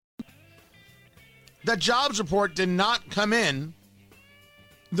That jobs report did not come in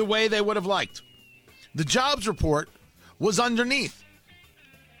the way they would have liked. The jobs report was underneath.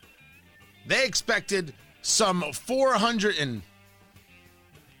 They expected some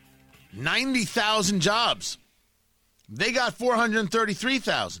 490,000 jobs. They got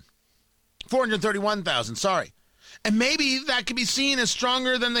 431,000, sorry. And maybe that could be seen as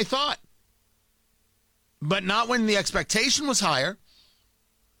stronger than they thought. But not when the expectation was higher.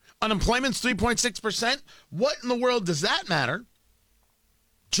 Unemployment's 3.6%. What in the world does that matter?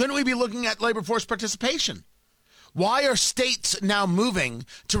 Shouldn't we be looking at labor force participation? Why are states now moving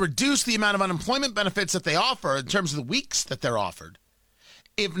to reduce the amount of unemployment benefits that they offer in terms of the weeks that they're offered,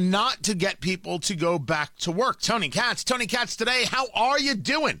 if not to get people to go back to work? Tony Katz today, how are you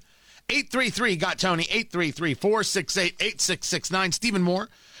doing? 833-GOT-TONY, 833-468-8669. Stephen Moore,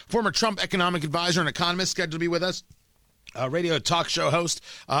 former Trump economic advisor and economist, scheduled to be with us. Radio talk show host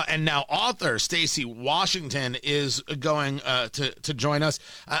and now author Stacey Washington is going to join us.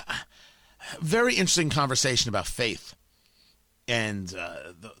 Very interesting conversation about faith and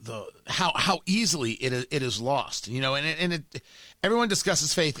the how easily it is lost. You know, and everyone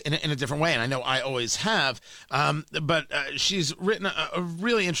discusses faith in a different way, and I know I always have. But she's written a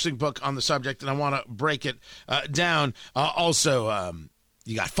really interesting book on the subject, and I want to break it down. Also.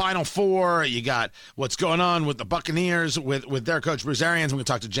 You got Final Four. You got what's going on with the Buccaneers with their coach Bruce Arians. We're going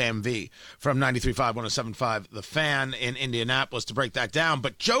to talk to JMV from 93.5, 107.5, The Fan in Indianapolis to break that down.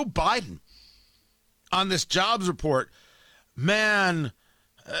 But Joe Biden on this jobs report, man,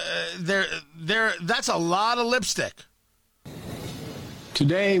 that's a lot of lipstick.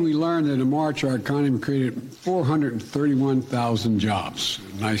 Today we learned that in March our economy created 431,000 jobs.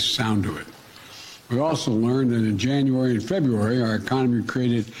 Nice sound to it. We also learned that in January and February, our economy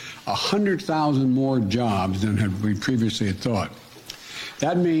created 100,000 more jobs than we previously had thought.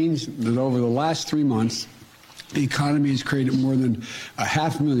 That means that over the last 3 months, the economy has created more than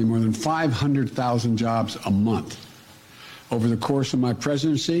 500,000, more than 500,000 jobs a month. Over the course of my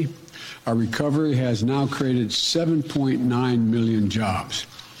presidency, our recovery has now created 7.9 million jobs.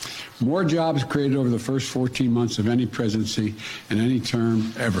 More jobs created over the first 14 months of any presidency in any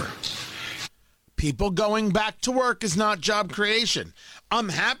term ever. People going back to work is not job creation. I'm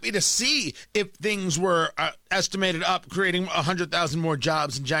happy to see if things were estimated up, creating 100,000 more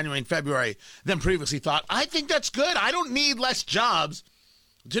jobs in January and February than previously thought. I think that's good. I don't need less jobs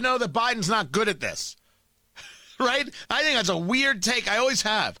to know that Biden's not good at this. Right? I think that's a weird take. I always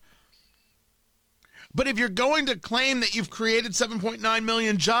have. But if you're going to claim that you've created 7.9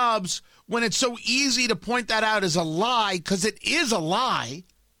 million jobs when it's so easy to point that out as a lie, because it is a lie,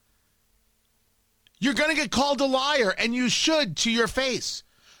 you're going to get called a liar, and you should to your face.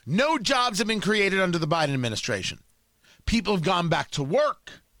 No jobs have been created under the Biden administration. People have gone back to work,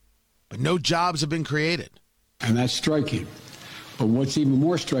 but no jobs have been created. And that's striking. But what's even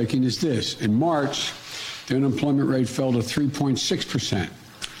more striking is this. In March, the unemployment rate fell to 3.6%,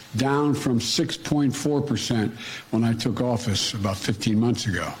 down from 6.4% when I took office about 15 months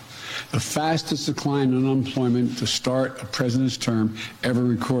ago. The fastest decline in unemployment to start a president's term ever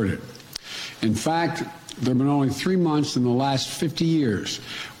recorded. In fact, there have been only 3 months in the last 50 years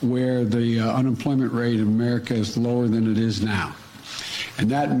where the unemployment rate in America is lower than it is now.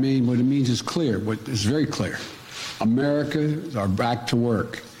 And what it means is clear, what is very clear. Americans are back to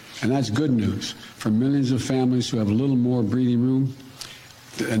work. And that's good news for millions of families who have a little more breathing room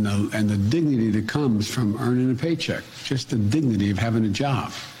and the dignity that comes from earning a paycheck, just the dignity of having a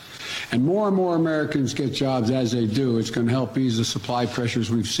job. And more Americans get jobs as they do. It's going to help ease the supply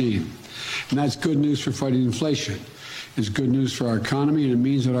pressures we've seen. And that's good news for fighting inflation. It's good news for our economy, and it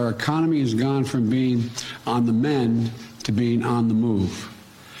means that our economy has gone from being on the mend to being on the move.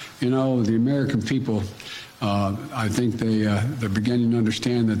 You know, the American people, I think they're beginning to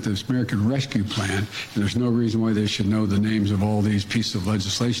understand that this American Rescue Plan, and there's no reason why they should know the names of all these pieces of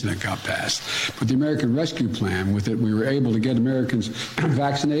legislation that got passed. But the American Rescue Plan, with it, we were able to get Americans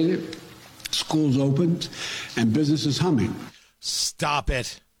vaccinated, schools opened, and businesses humming. Stop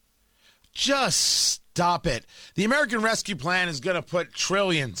it. Just stop it. The American Rescue Plan is going to put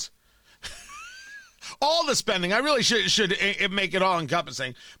trillions. All the spending. I really should make it all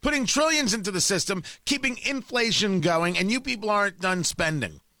encompassing. Putting trillions into the system, keeping inflation going, and you people aren't done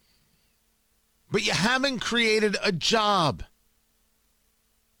spending. But you haven't created a job.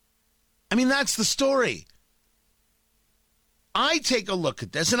 I mean, that's the story. I take a look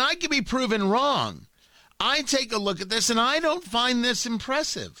at this, and I can be proven wrong. I take a look at this, and I don't find this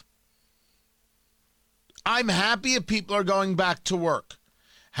impressive. I'm happy if people are going back to work.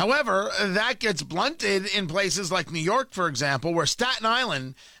 However, that gets blunted in places like New York, for example, where Staten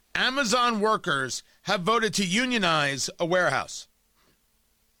Island, Amazon workers have voted to unionize a warehouse.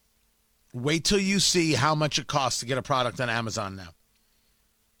 Wait till you see how much it costs to get a product on Amazon now.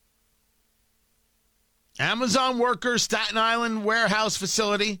 Amazon workers, Staten Island warehouse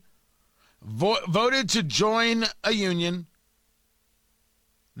facility, voted to join a union.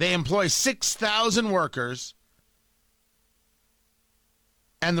 They employ 6,000 workers.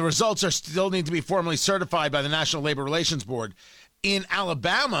 And the results are still need to be formally certified by the National Labor Relations Board. In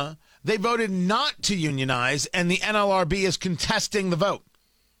Alabama, they voted not to unionize, and the NLRB is contesting the vote.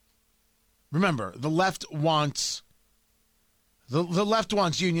 Remember, the left wants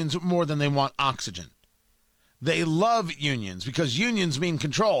unions more than they want oxygen. They love unions because unions mean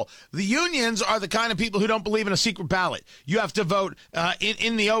control. The unions are the kind of people who don't believe in a secret ballot. You have to vote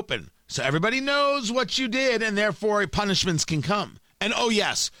in the open, so everybody knows what you did, and therefore punishments can come. And oh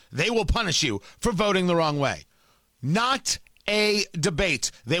yes, they will punish you for voting the wrong way. Not a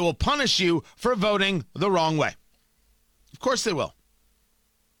debate. They will punish you for voting the wrong way. Of course they will.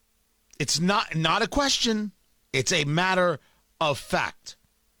 It's not a question. It's a matter of fact.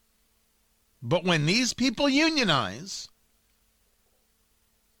 But when these people unionize,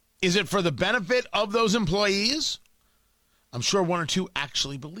 is it for the benefit of those employees? I'm sure one or two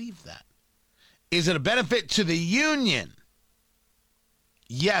actually believe that. Is it a benefit to the union?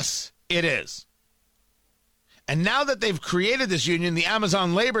 Yes, it is. And now that they've created this union, the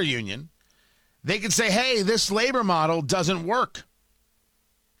Amazon Labor Union, they can say, hey, this labor model doesn't work.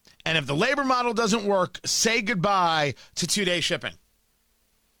 And if the labor model doesn't work, say goodbye to 2-day shipping.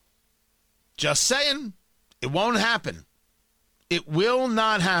 Just saying, it won't happen. It will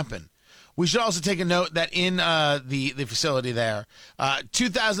not happen. We should also take a note that in the facility there,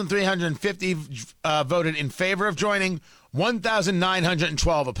 2,350 voted in favor of joining,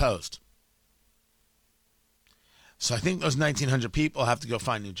 1,912 opposed. So I think those 1,900 people have to go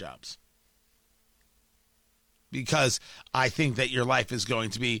find new jobs. Because I think that your life is going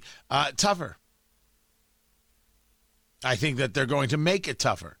to be tougher. I think that they're going to make it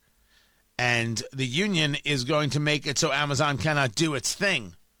tougher. And the union is going to make it so Amazon cannot do its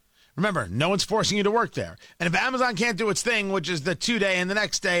thing. Remember, no one's forcing you to work there. And if Amazon can't do its thing, which is the 2-day and the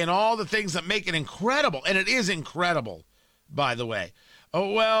next day and all the things that make it incredible, and it is incredible, by the way,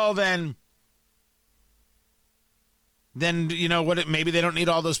 oh, well, then you know what? Maybe they don't need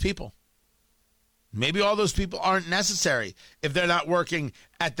all those people. Maybe all those people aren't necessary if they're not working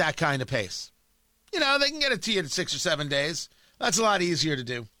at that kind of pace. You know, they can get it to you in 6 or 7 days. That's a lot easier to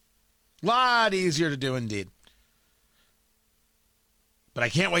do. A lot easier to do indeed. But I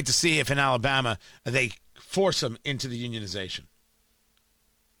can't wait to see if in Alabama they force them into the unionization.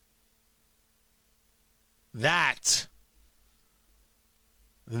 That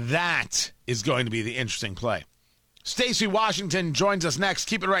is going to be the interesting play. Stacey Washington joins us next.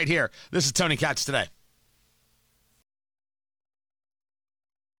 Keep it right here. This is Tony Katz Today.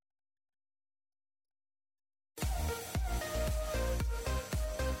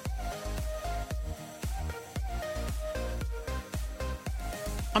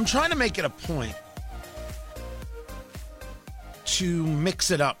 I'm trying to make it a point to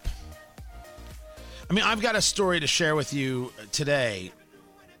mix it up. I mean, I've got a story to share with you today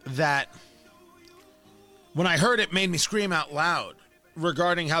that when I heard it made me scream out loud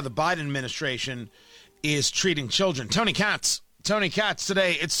regarding how the Biden administration is treating children. Tony Katz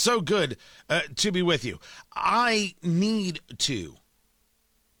Today. It's so good to be with you. I need to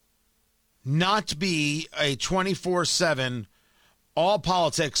not be a 24/7 all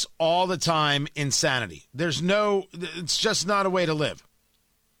politics, all the time insanity. It's just not a way to live.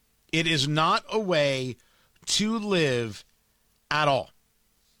 It is not a way to live at all.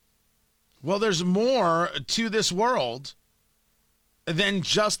 Well, there's more to this world than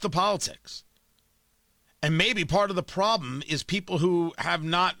just the politics. And maybe part of the problem is people who have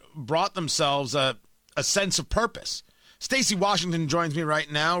not brought themselves a sense of purpose. Stacey Washington joins me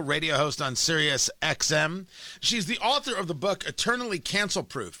right now, radio host on Sirius XM. She's the author of the book Eternally Cancel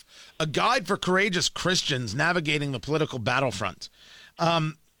Proof, a guide for courageous Christians navigating the political battlefront.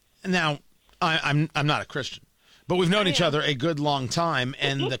 Now, I'm not a Christian, but we've known each other a good long time,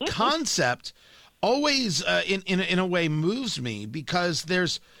 and the concept always, in a way, moves me because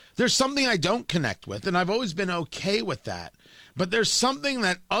there's something I don't connect with, and I've always been okay with that. But there's something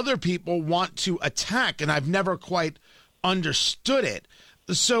that other people want to attack, and I've never quite understood it.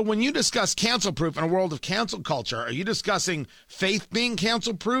 So when you discuss cancel proof in a world of cancel culture, are you discussing faith being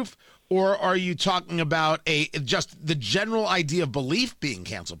cancel proof, or are you talking about just the general idea of belief being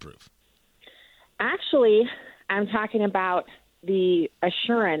cancel proof? Actually, I'm talking about the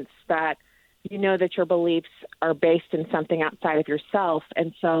assurance that you know that your beliefs are based in something outside of yourself.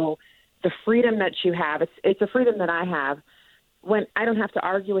 And so the freedom that you have. It's a freedom that I have when I don't have to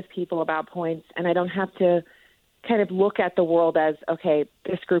argue with people about points, and I don't have to kind of look at the world as, okay,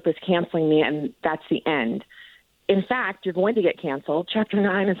 this group is canceling me and that's the end. In fact, you're going to get canceled. Chapter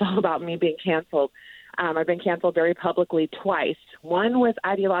 9 is all about me being canceled. I've been canceled very publicly twice. One was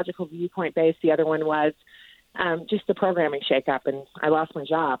ideological viewpoint based. The other one was just the programming shakeup, and I lost my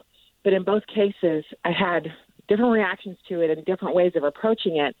job. But in both cases, I had different reactions to it and different ways of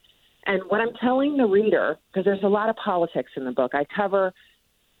approaching it. And what I'm telling the reader, because there's a lot of politics in the book, I covered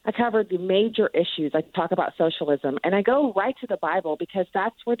the major issues. I talk about socialism, and I go right to the Bible because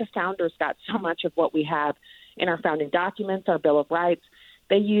that's where the founders got so much of what we have in our founding documents, our Bill of Rights.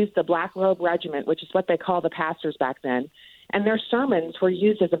 They used the Black Robe Regiment, which is what they called the pastors back then, and their sermons were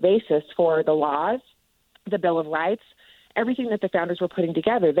used as a basis for the laws, the Bill of Rights, everything that the founders were putting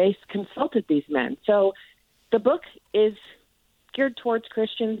together. They consulted these men. So the book is geared towards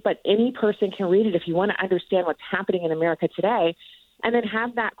Christians, but any person can read it if you want to understand what's happening in America today, and then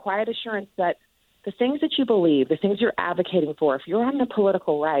have that quiet assurance that the things that you believe, the things you're advocating for, if you're on the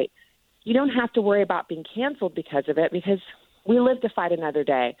political right, you don't have to worry about being canceled because of it, because we live to fight another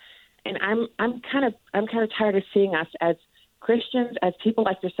day. And I'm kind of tired of seeing us as Christians, as people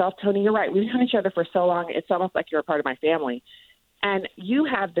like yourself, Tony. You're right. We've known each other for so long. It's almost like you're a part of my family. And you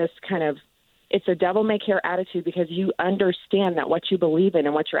have this kind of, it's a devil may care attitude because you understand that what you believe in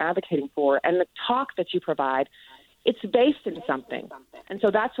and what you're advocating for and the talk that you provide, it's based in something. And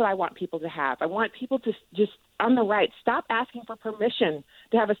so that's what I want people to have. I want people to just, on the right, stop asking for permission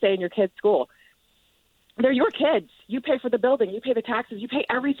to have a say in your kid's school. They're your kids. You pay for the building. You pay the taxes. You pay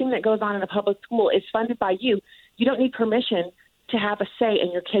everything that goes on in a public school. It's funded by you. You don't need permission to have a say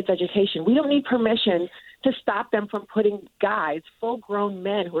in your kids' education. We don't need permission to stop them from putting guys, full-grown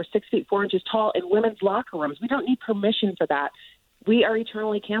men who are 6 feet 4 inches tall in women's locker rooms. We don't need permission for that. We are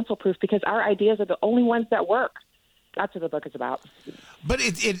eternally cancel-proof because our ideas are the only ones that work. That's what the book is about. But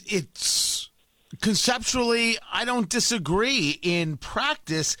it's conceptually, I don't disagree. In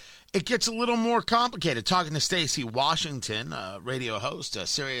practice, it gets a little more complicated. Talking to Stacy Washington, radio host,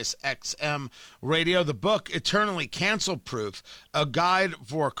 Sirius XM Radio, the book, Eternally Cancel-Proof, a guide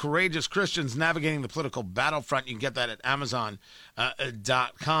for courageous Christians navigating the political battlefront. You can get that at Amazon.com.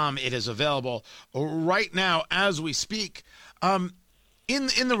 It is available right now as we speak. In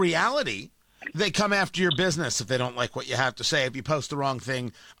the reality, they come after your business if they don't like what you have to say. If you post the wrong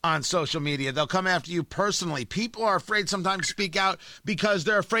thing on social media, they'll come after you personally. People are afraid sometimes to speak out because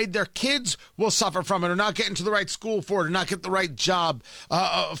they're afraid their kids will suffer from it or not get into the right school for it or not get the right job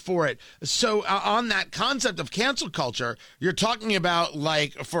for it. So on that concept of cancel culture, you're talking about,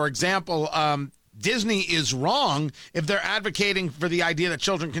 like, for example, Disney is wrong if they're advocating for the idea that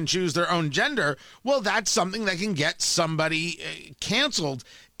children can choose their own gender. Well, that's something that can get somebody canceled.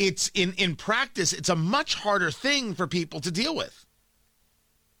 It's in practice, it's a much harder thing for people to deal with.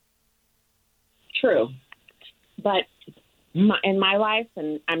 True. But in my life,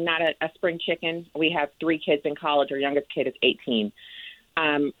 and I'm not a spring chicken, we have 3 kids in college. Our youngest kid is 18.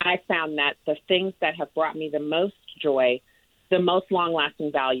 I found that the things that have brought me the most joy, the most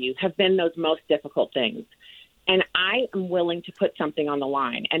long-lasting value, have been those most difficult things. And I am willing to put something on the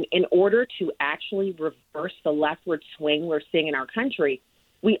line. And in order to actually reverse the leftward swing we're seeing in our country,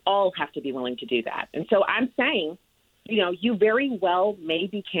 we all have to be willing to do that. And so I'm saying, you know, you very well may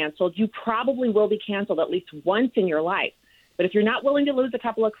be canceled. You probably will be canceled at least once in your life. But if you're not willing to lose a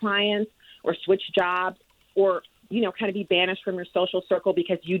couple of clients or switch jobs or, you know, kind of be banished from your social circle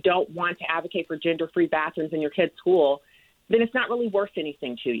because you don't want to advocate for gender-free bathrooms in your kid's school, then it's not really worth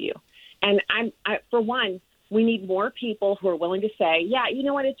anything to you. And for one, we need more people who are willing to say, yeah, you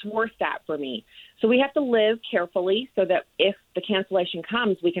know what, it's worth that for me. So we have to live carefully so that if the cancellation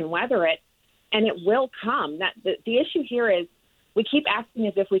comes, we can weather it, and it will come. That the issue here is we keep asking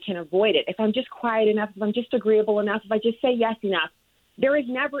as if we can avoid it. If I'm just quiet enough, if I'm just agreeable enough, if I just say yes enough, there is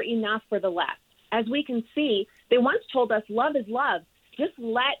never enough for the left. As we can see, they once told us love is love. Just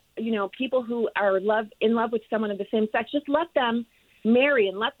let, you know, people who are in love with someone of the same sex, just let them marry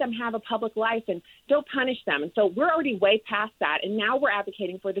and let them have a public life and don't punish them. And so we're already way past that. And now we're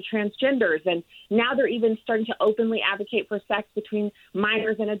advocating for the transgenders. And now they're even starting to openly advocate for sex between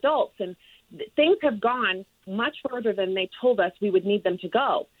minors and adults. And things have gone much further than they told us we would need them to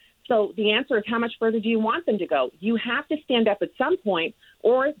go. So the answer is, how much further do you want them to go? You have to stand up at some point,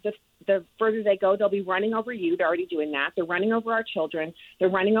 or the further they go, they'll be running over you. They're already doing that. They're running over our children. They're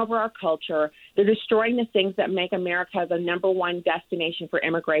running over our culture. They're destroying the things that make America the number one destination for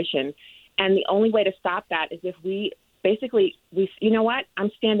immigration. And the only way to stop that is if we you know what?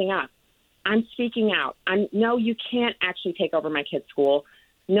 I'm standing up. I'm speaking out. No, you can't actually take over my kid's school.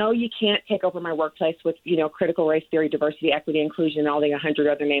 No, you can't take over my workplace with, critical race theory, diversity, equity, inclusion, and all the 100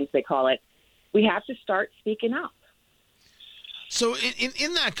 other names they call it. We have to start speaking up. So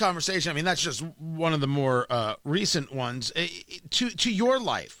in that conversation, I mean, that's just one of the more recent ones. To your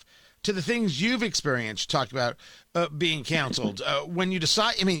life, to the things you've experienced, talked about being canceled. When you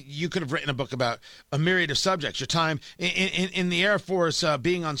decide, I mean, you could have written a book about a myriad of subjects. Your time in the Air Force,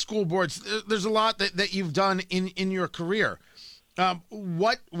 being on school boards. There's a lot that you've done in your career.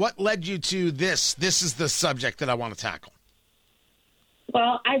 What led you to this? This is the subject that I want to tackle.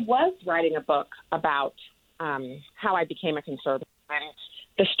 Well, I was writing a book about how I became a conservative. And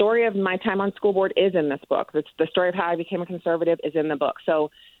the story of my time on school board is in this book. The story of how I became a conservative is in the book.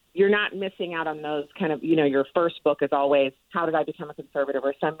 So you're not missing out on those kind of, your first book is always, how did I become a conservative,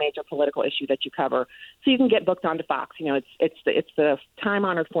 or some major political issue that you cover. So you can get booked onto Fox. It's the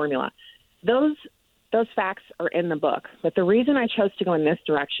time-honored formula. Those facts are in the book. But the reason I chose to go in this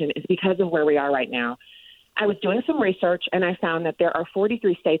direction is because of where we are right now. I was doing some research, and I found that there are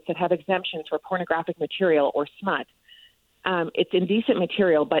 43 states that have exemptions for pornographic material or smut. It's indecent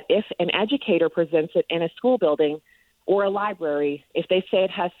material, but if an educator presents it in a school building or a library, if they say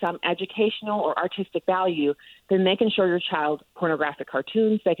it has some educational or artistic value, then they can show your child pornographic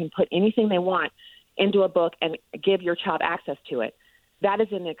cartoons. They can put anything they want into a book and give your child access to it. That is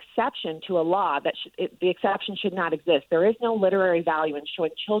an exception to a law that the exception should not exist. There is no literary value in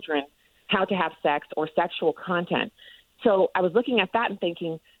showing children how to have sex or sexual content. So I was looking at that and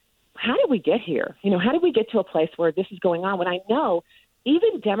thinking, how did we get here? How did we get to a place where this is going on when I know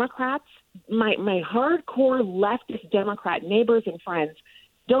even Democrats, my hardcore leftist Democrat neighbors and friends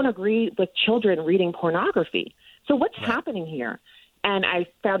don't agree with children reading pornography. So what's happening here? And I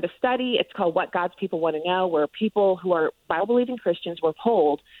found a study. It's called What God's People Want to Know, where people who are Bible-believing Christians were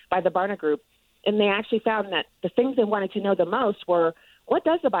polled by the Barna Group, and they actually found that the things they wanted to know the most were, what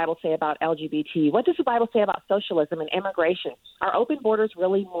does the Bible say about LGBT? What does the Bible say about socialism and immigration? Are open borders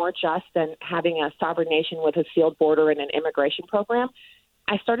really more just than having a sovereign nation with a sealed border and an immigration program?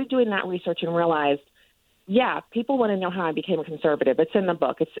 I started doing that research and realized, people want to know how I became a conservative. It's in the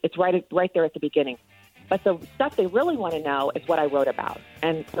book. It's right there at the beginning. But the stuff they really want to know is what I wrote about.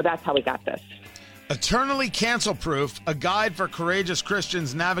 And so that's how we got this. Eternally Cancel Proof, a guide for courageous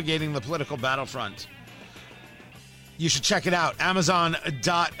Christians navigating the political battlefront. You should check it out.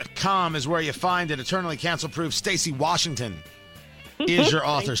 Amazon.com is where you find it. Eternally Cancel Proof. Stacey Washington is your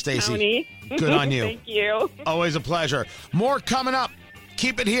author, Stacey. Good on you. Thank you. Always a pleasure. More coming up.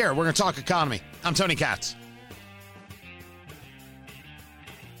 Keep it here. We're going to talk economy. I'm Tony Katz.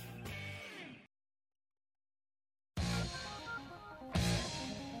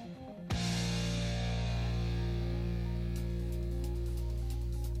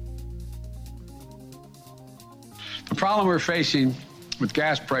 The problem we're facing with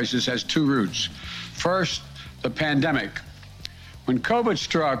gas prices has two roots. First, the pandemic. When COVID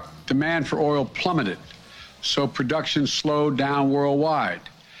struck, demand for oil plummeted, so production slowed down worldwide.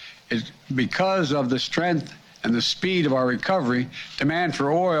 Because of the strength and the speed of our recovery, demand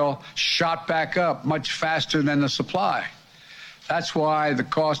for oil shot back up much faster than the supply. That's why the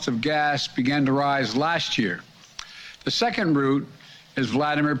cost of gas began to rise last year. The second root is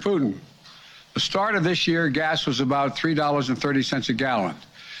Vladimir Putin. The start of this year, gas was about $3.30 a gallon.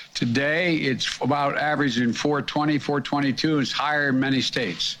 Today, it's about averaging $4.20, $4.22. It's higher in many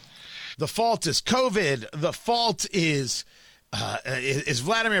states. The fault is COVID. The fault is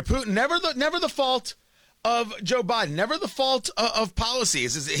Vladimir Putin. Never the fault of Joe Biden. Never the fault of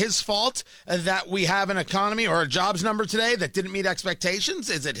policies. Is it his fault that we have an economy or a jobs number today that didn't meet expectations?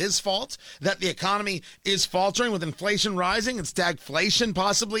 Is it his fault that the economy is faltering with inflation rising and stagflation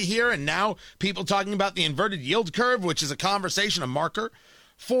possibly here? And now people talking about the inverted yield curve, which is a conversation, a marker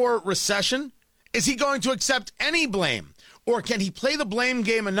for recession. Is he going to accept any blame? Or can he play the blame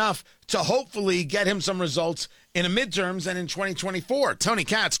game enough to hopefully get him some results in the midterms and in 2024? Tony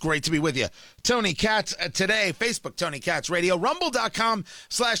Katz, great to be with you. Tony Katz today, Facebook, Tony Katz Radio,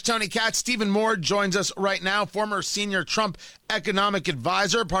 rumble.com/Tony Katz. Stephen Moore joins us right now, former senior Trump economic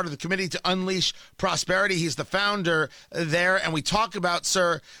advisor, part of the Committee to Unleash Prosperity. He's the founder there. And we talk about,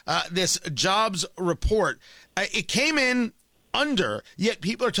 sir, this jobs report. It came in under, yet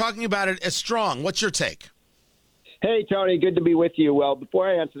people are talking about it as strong. What's your take? Hey, Tony, good to be with you. Well, before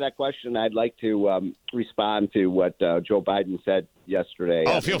I answer that question, I'd like to respond to what Joe Biden said yesterday.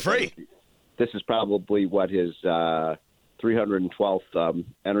 Oh, feel free. This is probably what his 312th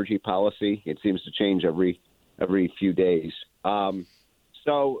energy policy. It seems to change every few days.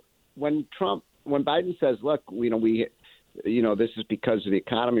 So when Biden says, "Look, this is because of the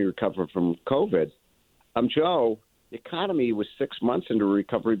economy recovering from COVID," Joe, the economy was 6 months into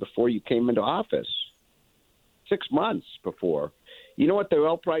recovery before you came into office. 6 months before. You know what the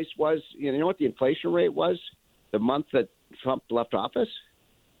oil price was? You know what the inflation rate was the month that Trump left office?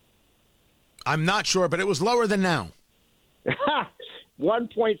 I'm not sure, but it was lower than now.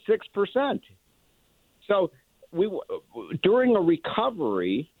 1.6%. So during a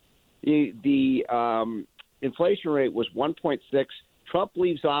recovery, the inflation rate was 1.6. Trump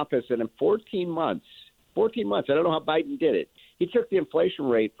leaves office, and in 14 months, I don't know how Biden did it. He took the inflation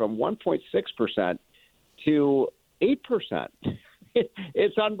rate from 1.6% to 8%.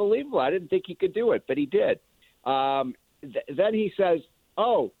 It's unbelievable. I didn't think he could do it, but he did. Then he says,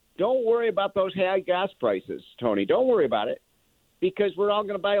 "Oh, don't worry about those high gas prices, Tony. Don't worry about it, because we're all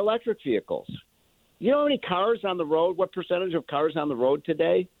going to buy electric vehicles." You know how many cars on the road? What percentage of cars on the road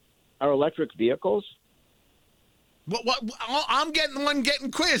today are electric vehicles? What? I'm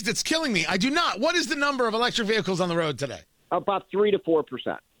getting quizzed. It's killing me. I do not. What is the number of electric vehicles on the road today? About 3 to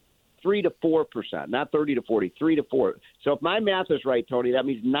 4%. 3 to 4%, not 30 to 40, 3 to 4. So if my math is right, Tony, that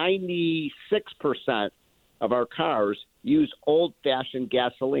means 96% of our cars use old-fashioned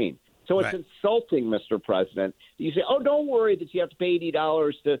gasoline. So it's insulting, Mr. President. You say, "Oh, don't worry that you have to pay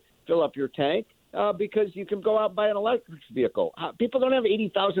 $80 to fill up your tank because you can go out and buy an electric vehicle." People don't have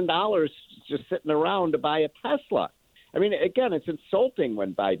 $80,000 just sitting around to buy a Tesla. I mean, again, it's insulting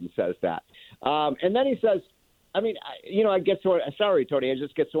when Biden says that. And then he says, I get so – sorry, Tony, I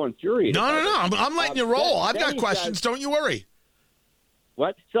just get so infuriated. No. I'm letting you roll. I've got questions. Don't you worry.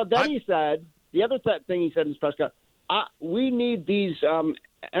 What? So then he said – the other thing he said in his press conference, we need these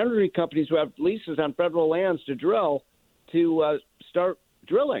energy companies who have leases on federal lands to drill to start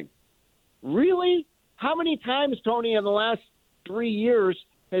drilling. Really? How many times, Tony, in the last 3 years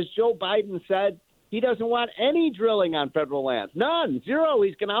has Joe Biden said he doesn't want any drilling on federal lands? None. Zero.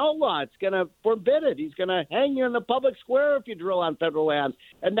 He's going to outlaw it. He's going to forbid it. He's going to hang you in the public square if you drill on federal lands.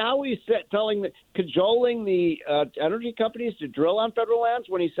 And now he's cajoling the energy companies to drill on federal lands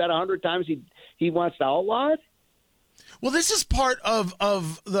when he said 100 times he wants to outlaw it? Well, this is part of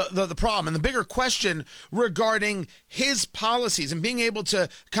the problem and the bigger question regarding his policies and being able to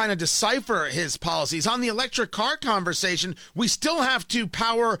kind of decipher his policies. On the electric car conversation, we still have to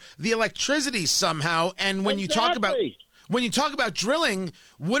power the electricity somehow. And when you talk about drilling,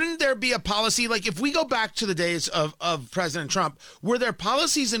 wouldn't there be a policy, like if we go back to the days of President Trump, were there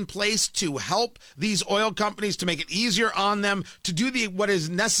policies in place to help these oil companies, to make it easier on them, to do what is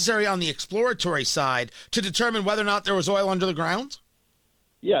necessary on the exploratory side to determine whether or not there was oil under the ground?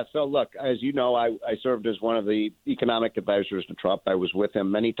 Yeah, so look, as you know, I served as one of the economic advisors to Trump. I was with him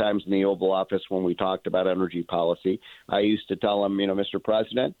many times in the Oval Office when we talked about energy policy. I used to tell him, Mr.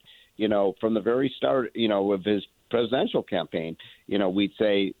 President, from the very start, of his presidential campaign, we'd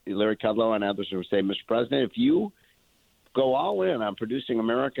say, Larry Kudlow and others would say, "Mr. President, if you go all in on producing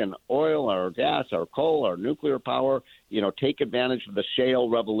American oil or gas or coal or nuclear power, take advantage of the shale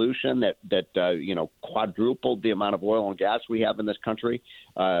revolution that quadrupled the amount of oil and gas we have in this country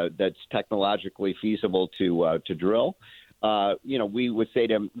that's technologically feasible to drill." We would say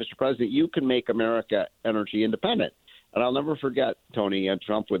to him, "Mr. President, you can make America energy independent." And I'll never forget, Tony, and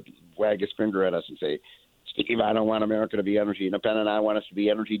Trump would wag his finger at us and say, "Steve, I don't want America to be energy independent. I want us to be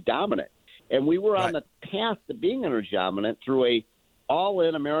energy dominant." And we were on the path to being energy dominant through a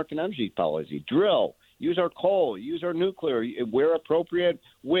all-in American energy policy. Drill, use our coal, use our nuclear, where appropriate,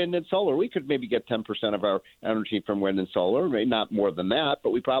 wind and solar. We could maybe get 10% of our energy from wind and solar, maybe not more than that, but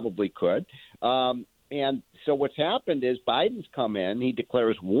we probably could. And so what's happened is Biden's come in, he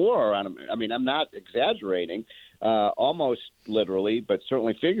declares war on – I'm not exaggerating, almost literally, but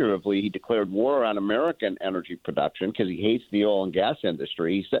certainly figuratively, he declared war on American energy production because he hates the oil and gas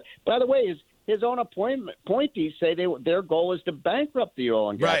industry. He said, by the way, his own appointees say their goal is to bankrupt the oil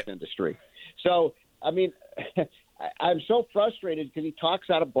and gas industry. So, I'm so frustrated because he talks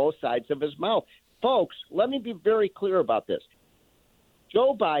out of both sides of his mouth. Folks, let me be very clear about this.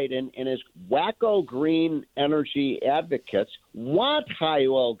 Joe Biden and his wacko green energy advocates want high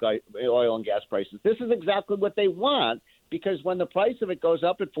oil and gas prices. This is exactly what they want because when the price of it goes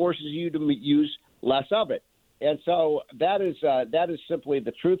up, it forces you to use less of it. And so that is simply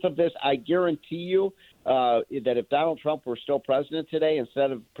the truth of this. I guarantee you that if Donald Trump were still president today,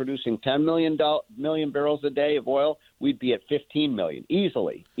 instead of producing 10 million barrels a day of oil, we'd be at 15 million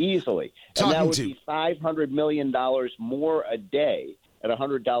easily. And that would be $500 million more a day at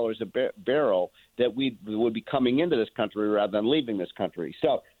 $100 a barrel that we would be coming into this country rather than leaving this country.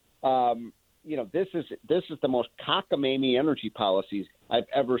 So, this is the most cockamamie energy policies I've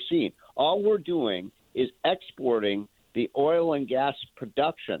ever seen. All we're doing is exporting the oil and gas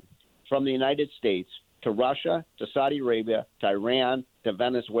production from the United States to Russia, to Saudi Arabia, to Iran, to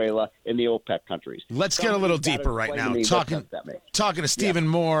Venezuela, and the OPEC countries. Let's get a little deeper right now. Talking to Stephen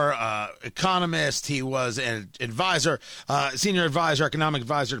Moore, economist. He was an advisor, senior advisor, economic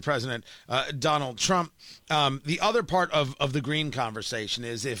advisor to President Donald Trump. The other part of the green conversation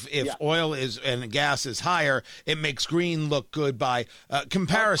is if oil is and gas is higher, it makes green look good by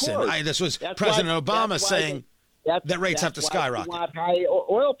comparison. This was President Obama saying that rates have to skyrocket. You want high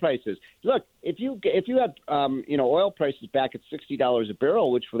oil prices. Look, if you had oil prices back at $60 a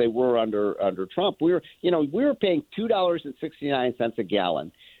barrel, which they were under Trump, we were paying $2.69 a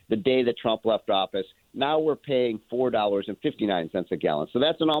gallon the day that Trump left office. Now we're paying $4.59 a gallon. So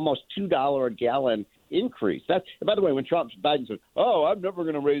that's an almost $2 a gallon increase. That's, by the way, when Biden says, "Oh, I'm never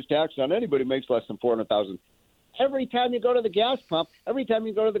going to raise taxes on anybody who makes less than $400,000." Every time you go to the gas pump, every time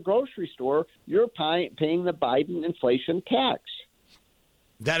you go to the grocery store, you're paying the Biden inflation tax.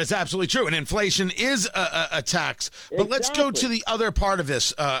 That is absolutely true. And inflation is a tax. But let's go to the other part of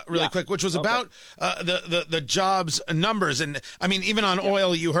this really quick, which was about the jobs numbers. And, I mean, even on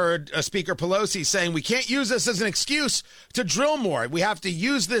oil, you heard Speaker Pelosi saying we can't use this as an excuse to drill more. We have to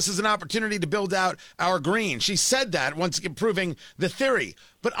use this as an opportunity to build out our green. She said that, once again proving the theory.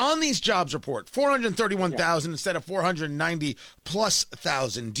 But on these jobs report, 431,000 instead of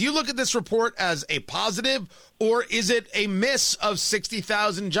 490,000+. Do you look at this report as a positive, or is it a miss of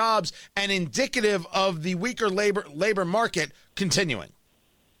 60,000 jobs and indicative of the weaker labor market continuing?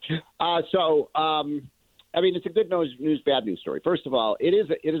 It's a good news, bad news story. First of all, it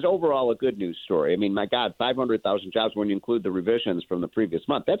is overall a good news story. I mean, my God, 500,000 jobs when you include the revisions from the previous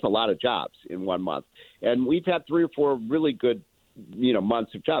month. That's a lot of jobs in 1 month. And we've had 3 or 4 really good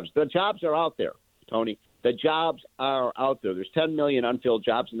months of jobs. The jobs are out there, Tony. The jobs are out there. There's 10 million unfilled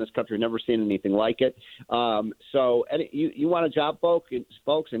jobs in this country. Never seen anything like it. So you want a job, folks,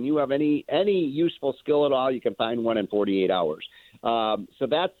 and you have any useful skill at all, you can find one in 48 hours. So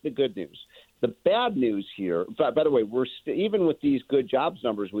that's the good news. The bad news here, by the way, we're even with these good jobs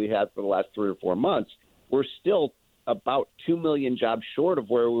numbers we had for the last 3 or 4 months, we're still about 2 million jobs short of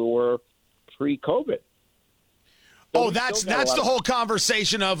where we were pre-COVID. So that's the whole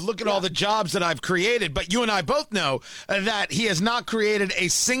conversation of look at all the jobs that I've created. But you and I both know that he has not created a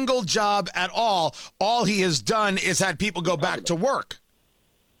single job at all. All he has done is had people go back to work.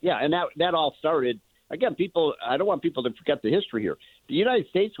 Yeah, and that all started, again, I don't want people to forget the history here. The United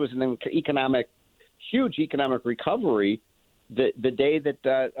States was in an huge economic recovery the day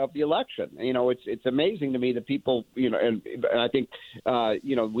that of the election. It's amazing to me that people, and I think,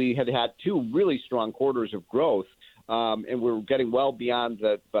 we had 2 really strong quarters of growth. And we're getting well beyond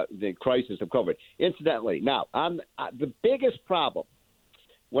the crisis of COVID. Incidentally, now, the biggest problem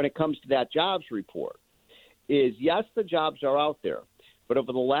when it comes to that jobs report is, yes, the jobs are out there. But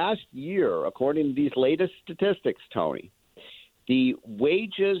over the last year, according to these latest statistics, Tony, the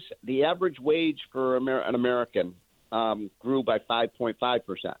average wage for an American grew by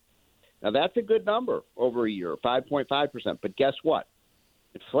 5.5%. Now, that's a good number over a year, 5.5%. But guess what?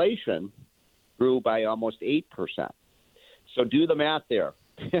 Inflation grew by almost 8%. So do the math there,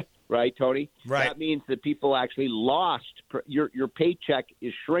 right, Tony? Right. That means that people actually lost. Your paycheck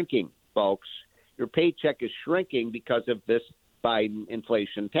is shrinking, folks. Your paycheck is shrinking because of this Biden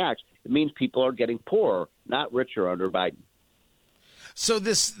inflation tax. It means people are getting poorer, not richer under Biden. So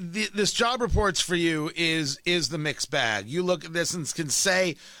this job reports for you is the mixed bag. You look at this and can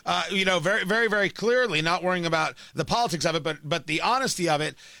say, very, very, very clearly, not worrying about the politics of it, but the honesty of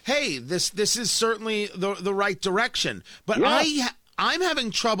it. Hey, this is certainly the right direction. But yeah. I'm having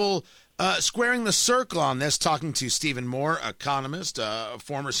trouble squaring the circle on this, talking to Stephen Moore, economist,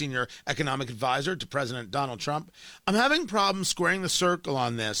 former senior economic advisor to President Donald Trump. I'm having problems squaring the circle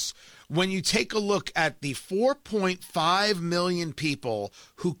on this when you take a look at the 4.5 million people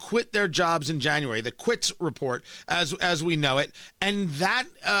who quit their jobs in January, the quits report as we know it, and that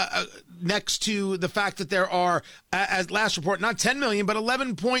next to the fact that there are, as last report, not 10 million, but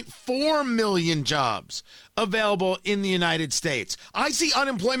 11.4 million jobs available in the United States. I see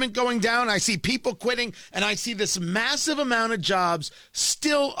unemployment going down, I see people quitting, and I see this massive amount of jobs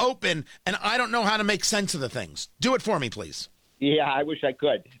still open, and I don't know how to make sense of the things. Do it for me, please. Yeah, I wish I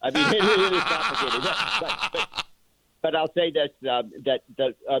could. I mean, it is complicated. But I'll say that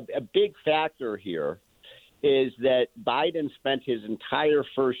a big factor here is that Biden spent his entire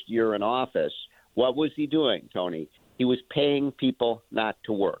first year in office. What was he doing, Tony? He was paying people not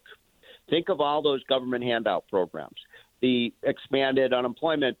to work. Think of all those government handout programs, the expanded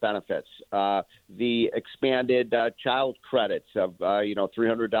unemployment benefits, the expanded child credits of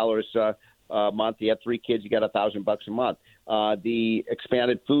 $300 a month. You had 3 kids, you got $1,000 a month. The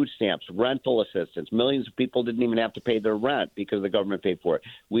expanded food stamps, rental assistance. Millions of people didn't even have to pay their rent because the government paid for it.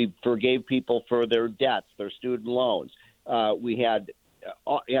 We forgave people for their debts, their student loans. We had,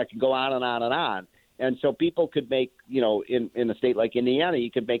 I could go on and on and on. And so people could make, in a state like Indiana,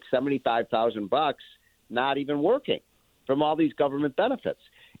 you could make $75,000 not even working from all these government benefits.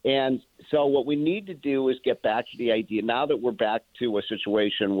 And so what we need to do is get back to the idea, now that we're back to a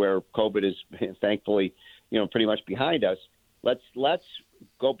situation where COVID is thankfully, pretty much behind us, let's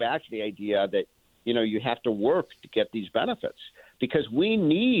go back to the idea that, you have to work to get these benefits, because we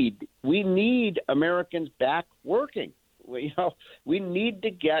need Americans back working. We need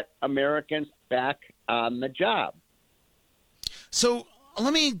to get Americans back on the job. So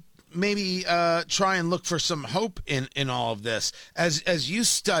let me maybe try and look for some hope in all of this as you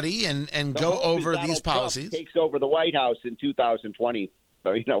study and go over these policies. Trump takes over the White House in 2020.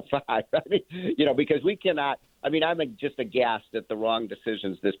 Because we cannot. I'm just aghast at the wrong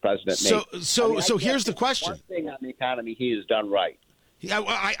decisions this president made. So here's the question. One thing on the economy he has done right.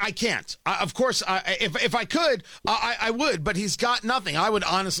 I can't. Of course, if I could, I would, but he's got nothing. I would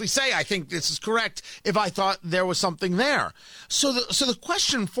honestly say I think this is correct if I thought there was something there. So the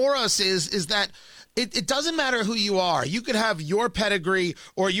question for us is that it doesn't matter who you are. You could have your pedigree,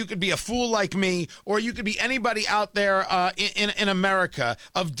 or you could be a fool like me, or you could be anybody out there in America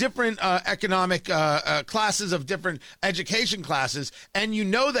of different economic classes, of different education classes, and you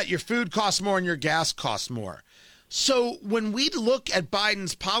know that your food costs more and your gas costs more. So when we look at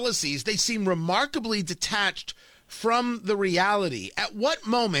Biden's policies, they seem remarkably detached from the reality. At what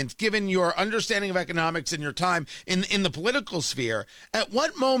moment, given your understanding of economics and your time in the political sphere, at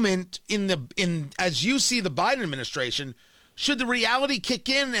what moment as you see the Biden administration, should the reality kick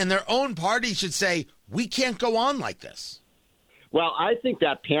in and their own party should say, we can't go on like this? Well, I think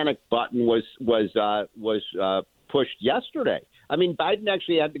that panic button was pushed yesterday. Biden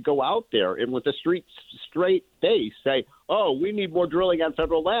actually had to go out there and with a straight face say, oh, we need more drilling on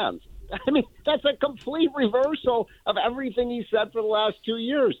federal lands. That's a complete reversal of everything he said for the last 2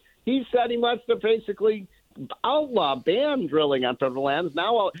 years. He said he wants to basically ban drilling on federal lands.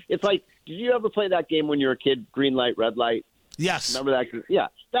 Now it's like, did you ever play that game when you were a kid, green light, red light? Yes. Remember that? Yeah.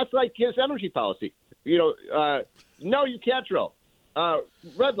 That's like his energy policy. No, you can't drill.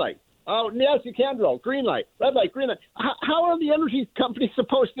 Red light. Oh, yes, you can drill. Green light, red light, green light. How are the energy companies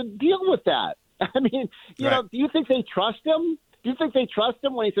supposed to deal with that? Do you think they trust him? Do you think they trust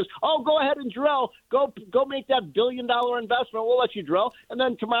him when he says, oh, go ahead and drill. Go make that $1 billion investment. We'll let you drill. And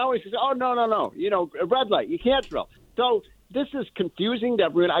then tomorrow he says, oh, no. Red light, you can't drill. So this is confusing to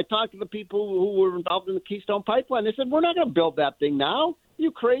everyone. I talked to the people who were involved in the Keystone Pipeline. They said, we're not going to build that thing now.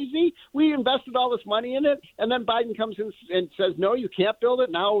 You crazy? We invested all this money in it, and then Biden comes in and says, no, you can't build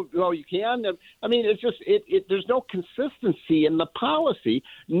it. Now, you can. It's just there's no consistency in the policy.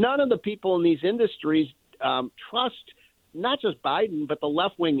 None of the people in these industries trust not just Biden, but the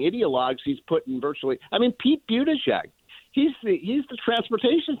left-wing ideologues he's put in virtually. Pete Buttigieg, he's the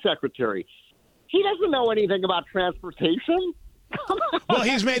transportation secretary. He doesn't know anything about transportation. Well,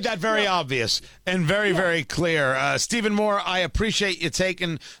 he's made that very obvious and very, very clear. Stephen Moore, I appreciate you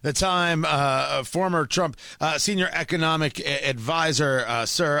taking the time. Former Trump senior economic advisor,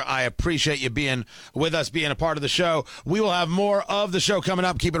 sir, I appreciate you being with us, being a part of the show. We will have more of the show coming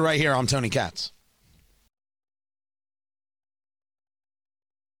up. Keep it right here. I'm Tony Katz.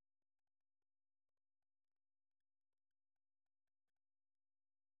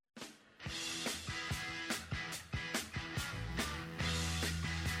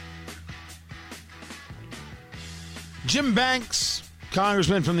 Jim Banks,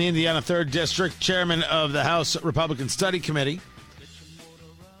 congressman from the Indiana 3rd District, chairman of the House Republican Study Committee,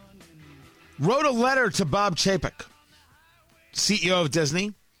 wrote a letter to Bob Chapek, CEO of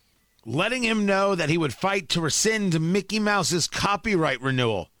Disney, letting him know that he would fight to rescind Mickey Mouse's copyright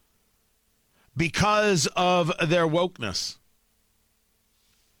renewal because of their wokeness.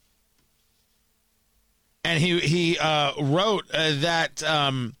 And he wrote that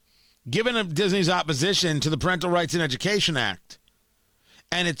given Disney's opposition to the Parental Rights in Education Act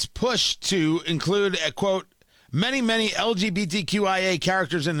and its push to include, quote, many LGBTQIA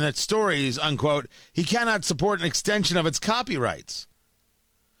characters in its stories, unquote, he cannot support an extension of its copyrights.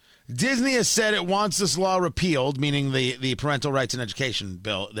 Disney has said it wants this law repealed, meaning the Parental Rights in Education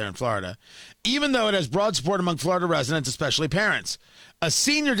bill there in Florida, even though it has broad support among Florida residents, especially parents. A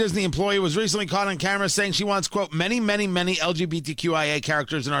senior Disney employee was recently caught on camera saying she wants, quote, many LGBTQIA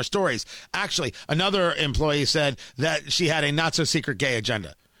characters in our stories. Actually, another employee said that she had a not-so-secret gay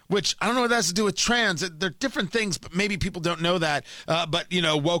agenda, which I don't know what that has to do with trans. They're different things, but maybe people don't know that. But,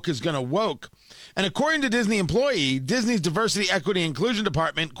 woke is going to woke. And according to Disney employee, Disney's Diversity, Equity, and Inclusion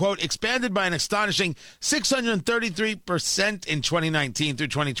Department, quote, expanded by an astonishing 633% in 2019 through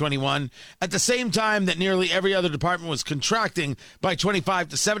 2021, at the same time that nearly every other department was contracting by 25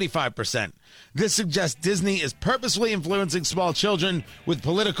 to 75%. This suggests Disney is purposefully influencing small children with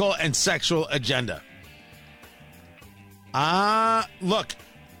political and sexual agenda. Look,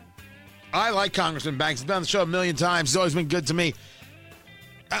 I like Congressman Banks. He's been on the show a million times. He's always been good to me.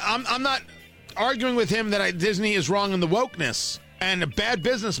 I'm not arguing with him that Disney is wrong in the wokeness and a bad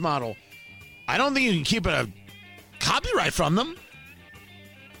business model. I don't think you can keep a copyright from them.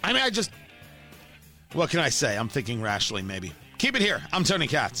 I mean, what can I say? I'm thinking rationally, maybe. Keep it here. I'm Tony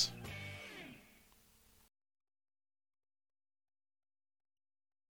Katz.